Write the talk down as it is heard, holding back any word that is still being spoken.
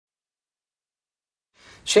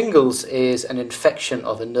Shingles is an infection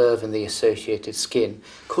of a nerve in the associated skin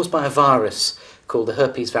caused by a virus called the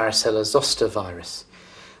herpes varicella zoster virus.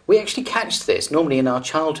 We actually catch this normally in our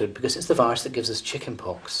childhood because it's the virus that gives us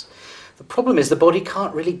chickenpox. The problem is the body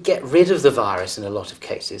can't really get rid of the virus in a lot of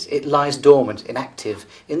cases. It lies dormant, inactive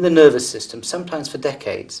in the nervous system, sometimes for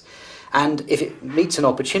decades. And if it meets an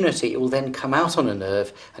opportunity, it will then come out on a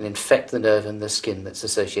nerve and infect the nerve and the skin that's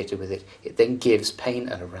associated with it. It then gives pain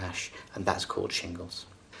and a rash, and that's called shingles.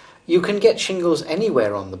 You can get shingles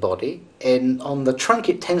anywhere on the body. On the trunk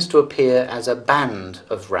it tends to appear as a band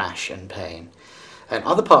of rash and pain. And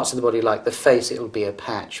other parts of the body, like the face, it will be a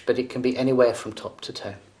patch, but it can be anywhere from top to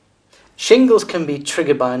toe. Shingles can be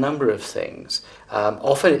triggered by a number of things.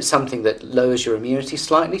 Often it's something that lowers your immunity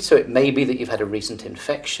slightly, so it may be that you've had a recent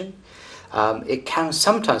infection. It can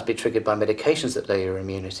sometimes be triggered by medications that lower your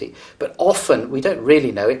immunity, but often, we don't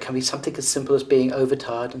really know, it can be something as simple as being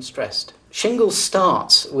overtired and stressed. Shingles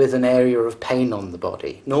starts with an area of pain on the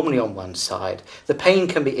body, normally on one side. The pain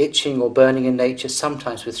can be itching or burning in nature,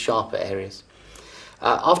 sometimes with sharper areas.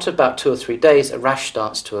 After about 2 or 3 days, a rash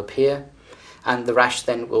starts to appear, and the rash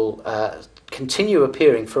then will continue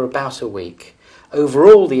appearing for about a week.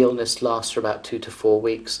 Overall, the illness lasts for about 2 to 4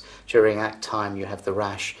 weeks. During that time, you have the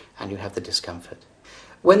rash and you have the discomfort.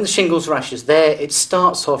 When the shingles rash is there, it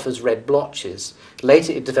starts off as red blotches.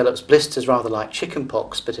 Later, it develops blisters rather like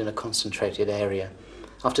chickenpox, but in a concentrated area.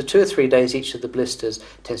 After 2 or 3 days, each of the blisters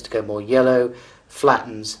tends to go more yellow,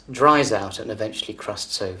 flattens, dries out, and eventually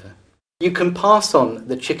crusts over. You can pass on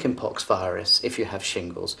the chickenpox virus if you have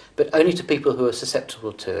shingles, but only to people who are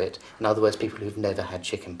susceptible to it, in other words, people who've never had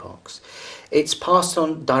chickenpox. It's passed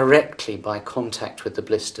on directly by contact with the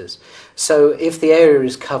blisters. So if the area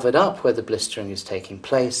is covered up where the blistering is taking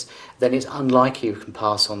place, then it's unlikely you can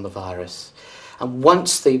pass on the virus. And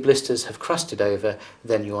once the blisters have crusted over,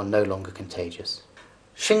 then you are no longer contagious.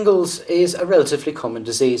 Shingles is a relatively common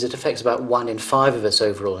disease. It affects about 1 in 5 of us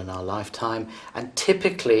overall in our lifetime, and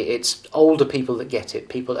typically it's older people that get it,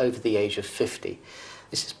 people over the age of 50.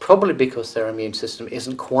 This is probably because their immune system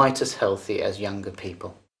isn't quite as healthy as younger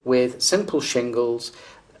people. With simple shingles,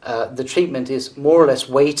 the treatment is more or less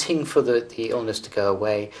waiting for the illness to go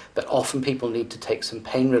away, but often people need to take some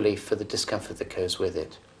pain relief for the discomfort that goes with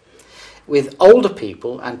it. With older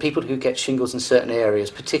people and people who get shingles in certain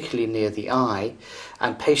areas, particularly near the eye,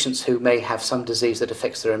 and patients who may have some disease that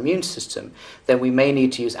affects their immune system, then we may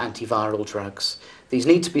need to use antiviral drugs. These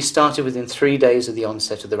need to be started within 3 days of the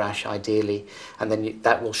onset of the rash, ideally, and then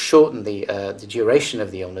that will shorten the duration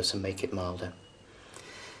of the illness and make it milder.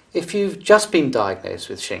 If you've just been diagnosed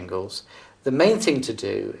with shingles, the main thing to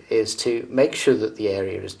do is to make sure that the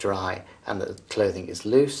area is dry and that the clothing is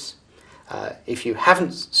loose. If you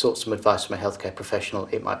haven't sought some advice from a healthcare professional,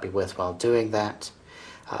 it might be worthwhile doing that.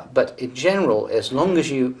 But in general, as long as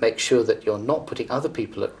you make sure that you're not putting other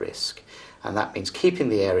people at risk, and that means keeping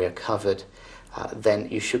the area covered, then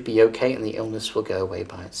you should be okay and the illness will go away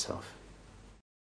by itself.